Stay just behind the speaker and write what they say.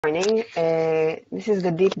Morning. This is the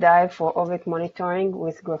deep dive for oVirt monitoring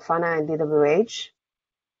with Grafana and DWH.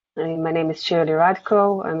 My name is Shirly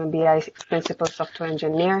Radco. I'm a BI principal software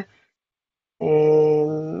engineer.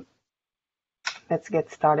 Let's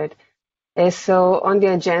get started. So on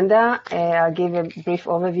the agenda, I'll give a brief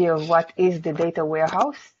overview of what is the data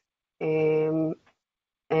warehouse, and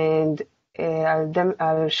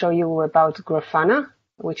I'll show you about Grafana,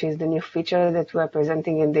 which is the new feature that we're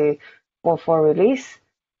presenting in the 4.4 release,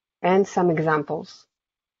 and some examples.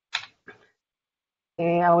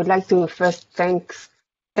 I would like to first thank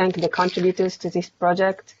the contributors to this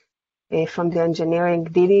project, from the engineering,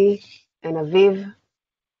 Didi and Aviv,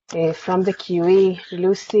 from the QE,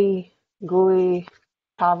 Lucy, Gui,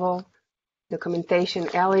 Pavel, documentation,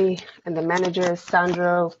 Ellie, and the managers,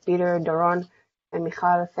 Sandro, Peter, Doron, and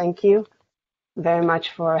Michal. Thank you very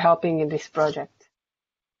much for helping in this project.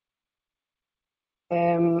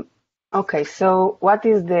 Okay, so what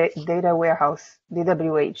is the data warehouse,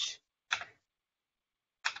 DWH?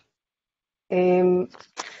 The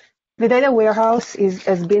data warehouse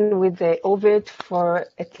has been with the oVirt for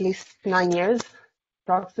at least 9 years,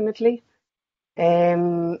 approximately.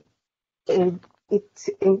 It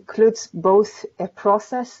includes both a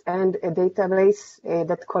process and a database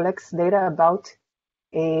that collects data about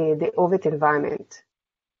the oVirt environment,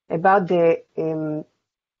 about the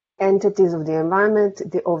entities of the environment,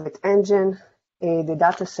 the oVirt engine, the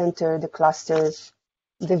data center, the clusters,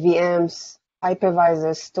 the VMs,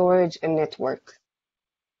 hypervisors, storage, and network.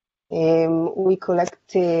 We collect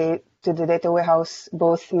to the data warehouse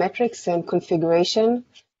both metrics and configuration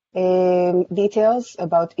details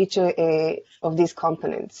about each of these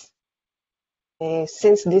components.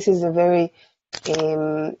 Since this is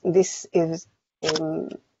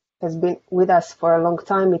has been with us for a long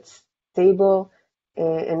time, it's stable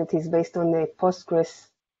and it is based on a Postgres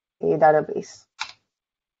database.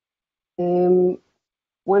 When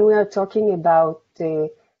we are talking about the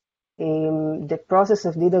process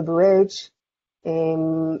of DWH,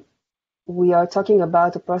 we are talking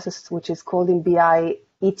about a process which is called in BI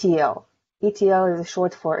ETL. ETL is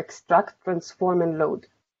short for extract, transform, and load.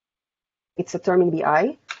 It's a term in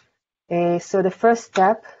BI. So the first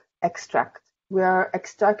step, extract. We are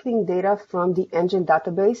extracting data from the engine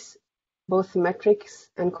database, both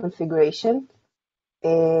metrics and configuration,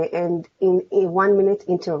 and in 1 minute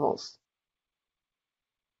intervals.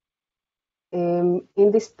 In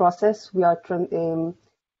this process, we are the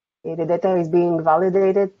data is being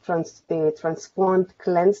validated, transformed,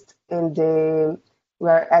 cleansed, and we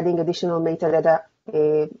are adding additional metadata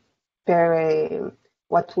per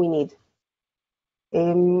what we need.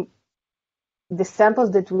 The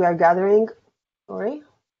samples that we are gathering,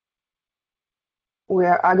 we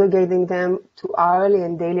are aggregating them to hourly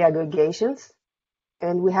and daily aggregations,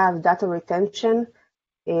 and we have data retention,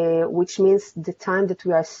 which means the time that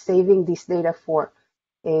we are saving this data for.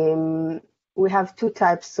 We have two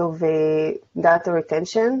types of data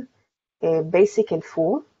retention, basic and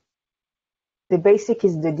full. The basic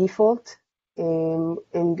is the default, and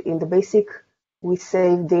in the basic, we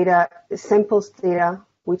save data, samples data,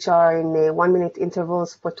 which are in 1 minute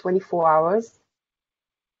intervals for 24 hours.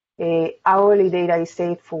 Hourly data is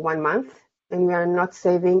saved for 1 month, and we are not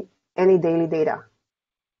saving any daily data.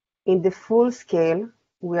 In the full scale,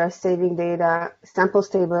 we are saving data, samples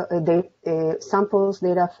data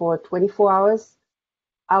for 24 hours,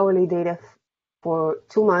 hourly data for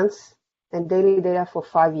 2 months, and daily data for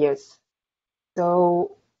 5 years.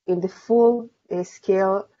 So in the full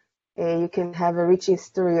scale, you can have a rich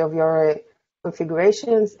history of your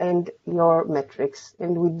configurations and your metrics.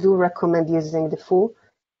 And we do recommend using the full,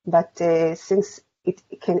 but since it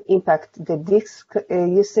can impact the disk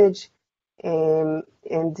usage,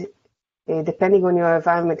 and depending on your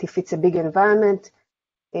environment, if it's a big environment,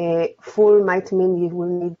 full might mean you will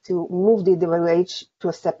need to move the DWH to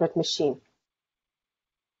a separate machine.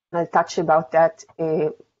 I'll touch about that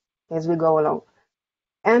as we go along.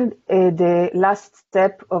 And the last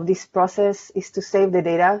step of this process is to save the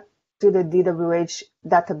data to the DWH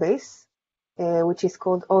database, which is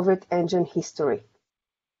called oVirt Engine History.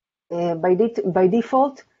 By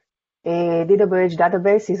default, DWH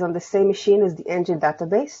database is on the same machine as the engine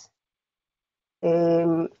database,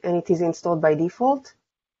 and it is installed by default.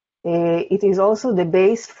 It is also the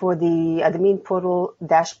base for the admin portal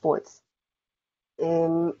dashboards.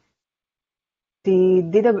 The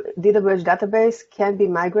DWH database can be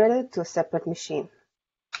migrated to a separate machine.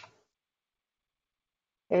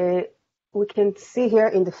 We can see here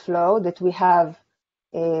in the flow that we have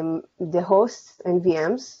the hosts and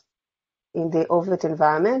VMs in the oVirt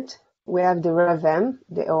environment. We have the RevM,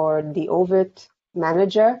 or the oVirt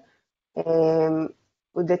manager,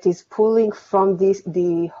 that is pulling from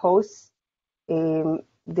the hosts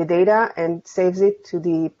the data and saves it to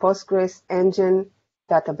the Postgres engine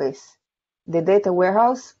database. The data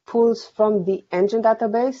warehouse pulls from the engine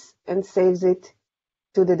database and saves it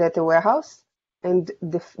to the data warehouse. And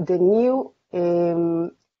the new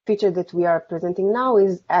feature that we are presenting now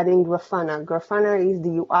is adding Grafana. Grafana is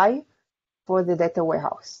the UI for the data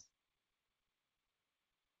warehouse.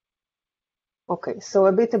 Okay, so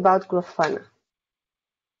a bit about Grafana.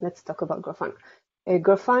 Let's talk about Grafana.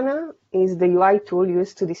 Grafana is the UI tool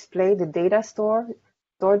used to display the data stored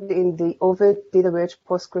in the oVirt DWH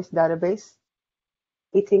Postgres database.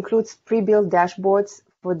 It includes pre-built dashboards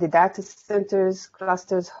for the data centers,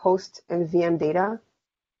 clusters, host, and VM data.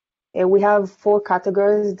 We have 4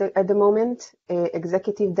 categories at the moment: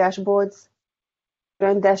 executive dashboards,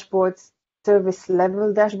 trend dashboards, service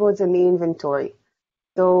level dashboards, and inventory.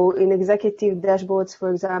 So in executive dashboards,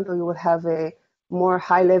 for example, you will have a more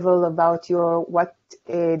high level about what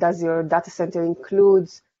does your data center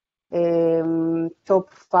includes,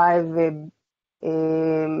 top 5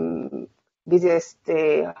 busiest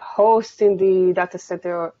hosts in the data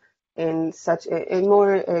center, and such a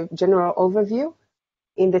more general overview.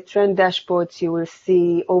 In the trend dashboards, you will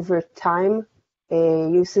see over time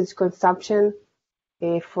usage consumption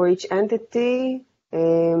for each entity.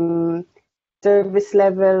 Service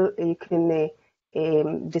level, you can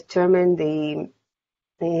determine the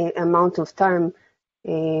amount of time.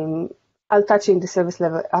 I'll touch in the service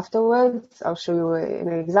level afterwards. I'll show you an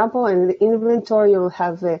example. And the inventory, you'll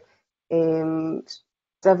have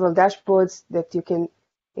several dashboards that you can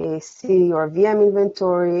see your VM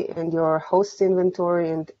inventory and your host inventory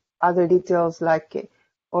and other details like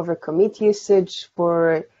overcommit usage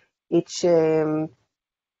for each, if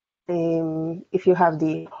you have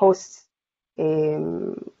the hosts,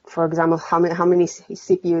 for example, how many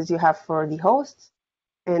CPUs you have for the hosts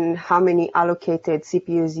and how many allocated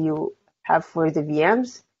CPUs you have for the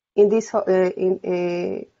VMs in this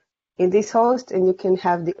host, and you can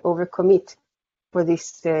have the overcommit for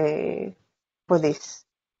this.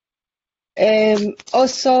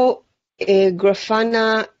 Also,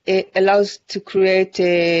 Grafana allows to create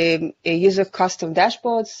a user custom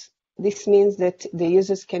dashboards. This means that the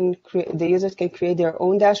users can create their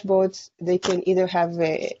own dashboards. They can either have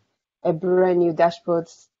a brand new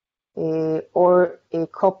dashboards or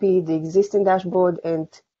copy the existing dashboard and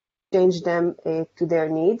change them to their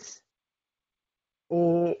needs,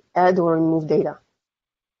 add or remove data.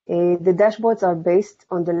 The dashboards are based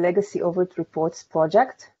on the legacy oVirt reports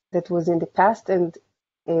project that was in the past, and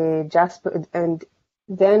Jasper, and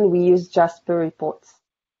then we use Jasper reports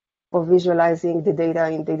for visualizing the data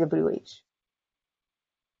in DWH.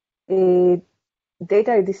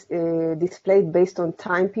 Data is displayed based on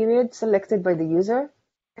time period selected by the user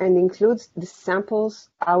and includes the samples,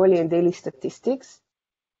 hourly and daily statistics.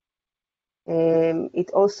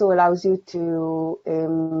 It also allows you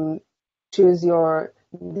to choose the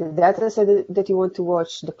data set that you want to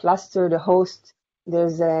watch, the cluster, the host.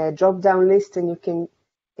 There's a drop-down list, and you can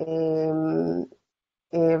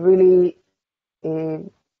really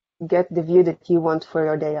get the view that you want for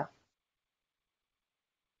your data.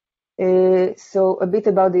 So a bit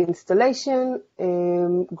about the installation.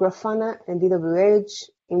 Grafana and DWH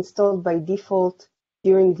installed by default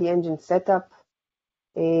during the engine setup.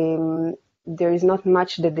 There is not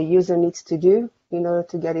much that the user needs to do in order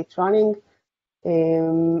to get it running.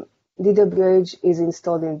 DWH is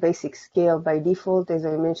installed in basic scale by default, as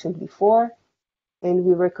I mentioned before, and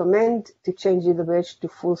we recommend to change DWH to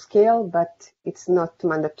full scale, but it's not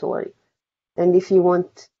mandatory. And if you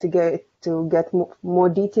want to get more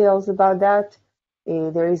details about that,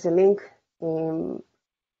 there is a link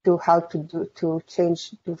to how to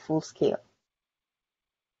change to full scale.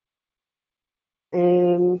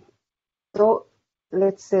 So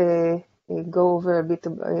let's go over a bit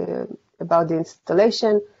about the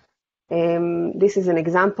installation. This is an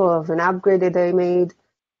example of an upgrade that I made.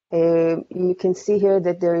 You can see here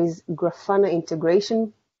that there is Grafana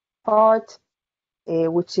integration part,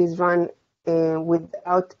 which is run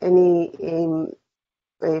without any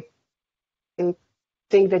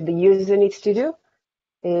thing that the user needs to do.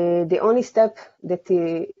 The only step that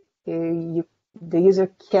the user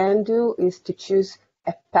can do is to choose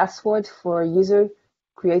a password for a user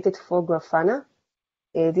created for Grafana.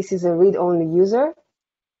 This is a read-only user.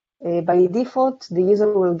 By default, the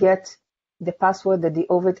user will get the password that the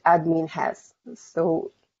oVirt admin has.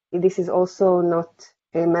 So this is also not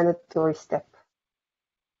a mandatory step.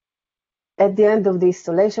 At the end of the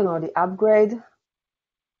installation or the upgrade,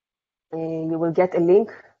 you will get a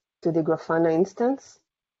link to the Grafana instance.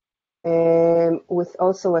 with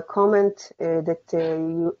also a comment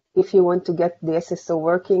that if you want to get the SSO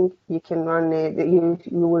working, you can run.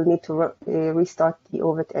 You will need to restart the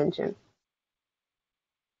oVirt engine.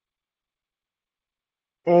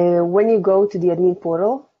 When you go to the admin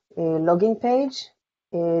portal login page,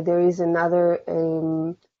 there is another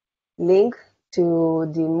link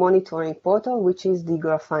to the monitoring portal, which is the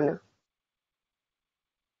Grafana.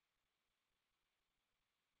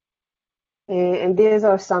 And these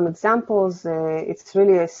are some examples. It's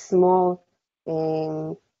really a small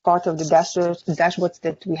part of the dashboards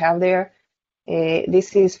that we have there.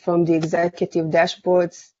 This is from the executive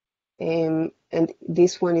dashboards, and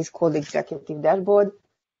this one is called executive dashboard.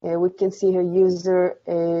 We can see here user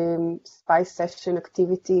spice session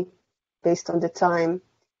activity based on the time.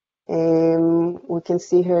 We can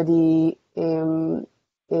see here the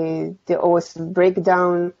OS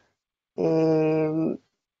breakdown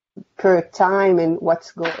per time and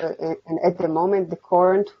what's going and at the moment the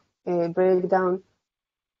current breakdown.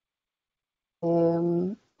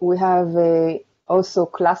 We have also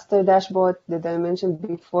cluster dashboard that I mentioned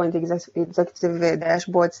before in the executive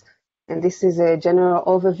dashboards, and this is a general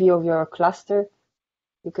overview of your cluster.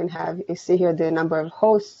 You can see here the number of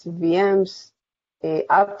hosts, VMs,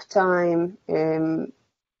 uptime,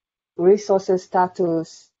 resources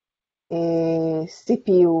status,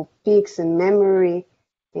 CPU peaks and memory,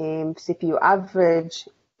 CPU average,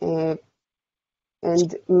 and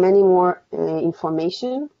many more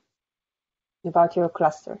information about your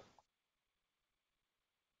cluster.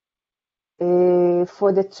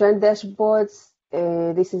 For the trend dashboards,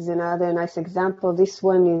 this is another nice example. This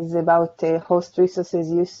one is about host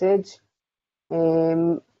resources usage.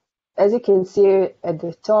 As you can see at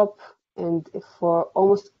the top, and for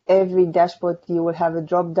almost every dashboard, you will have a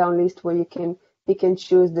drop-down list where you can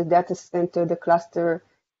choose the data center, the cluster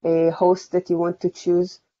host that you want to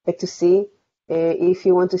choose to see, if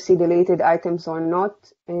you want to see deleted items or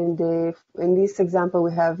not. And in this example,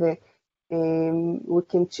 we have we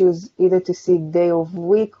can choose either to see day of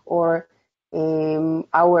week or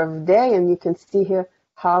hour of day, and you can see here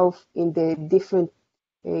how in the different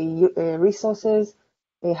resources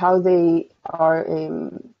how they are,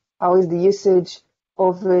 how is the usage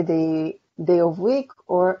over the day of week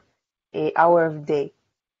or hour of day.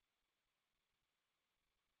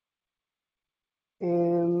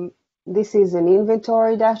 This is an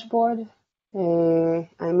inventory dashboard.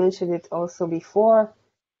 I mentioned it also before.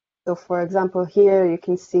 So for example, here you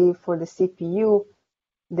can see for the CPU,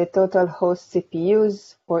 the total host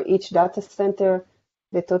CPUs for each data center,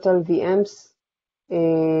 the total VMs,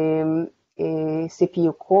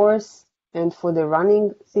 CPU cores, and for the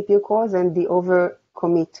running CPU cores, and the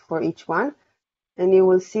overcommit for each one. And you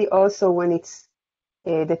will see also when it's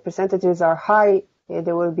the percentages are high,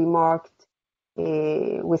 they will be marked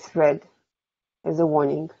with red as a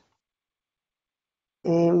warning.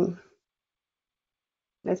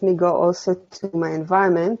 Let me go also to my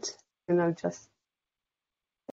environment, and I'll just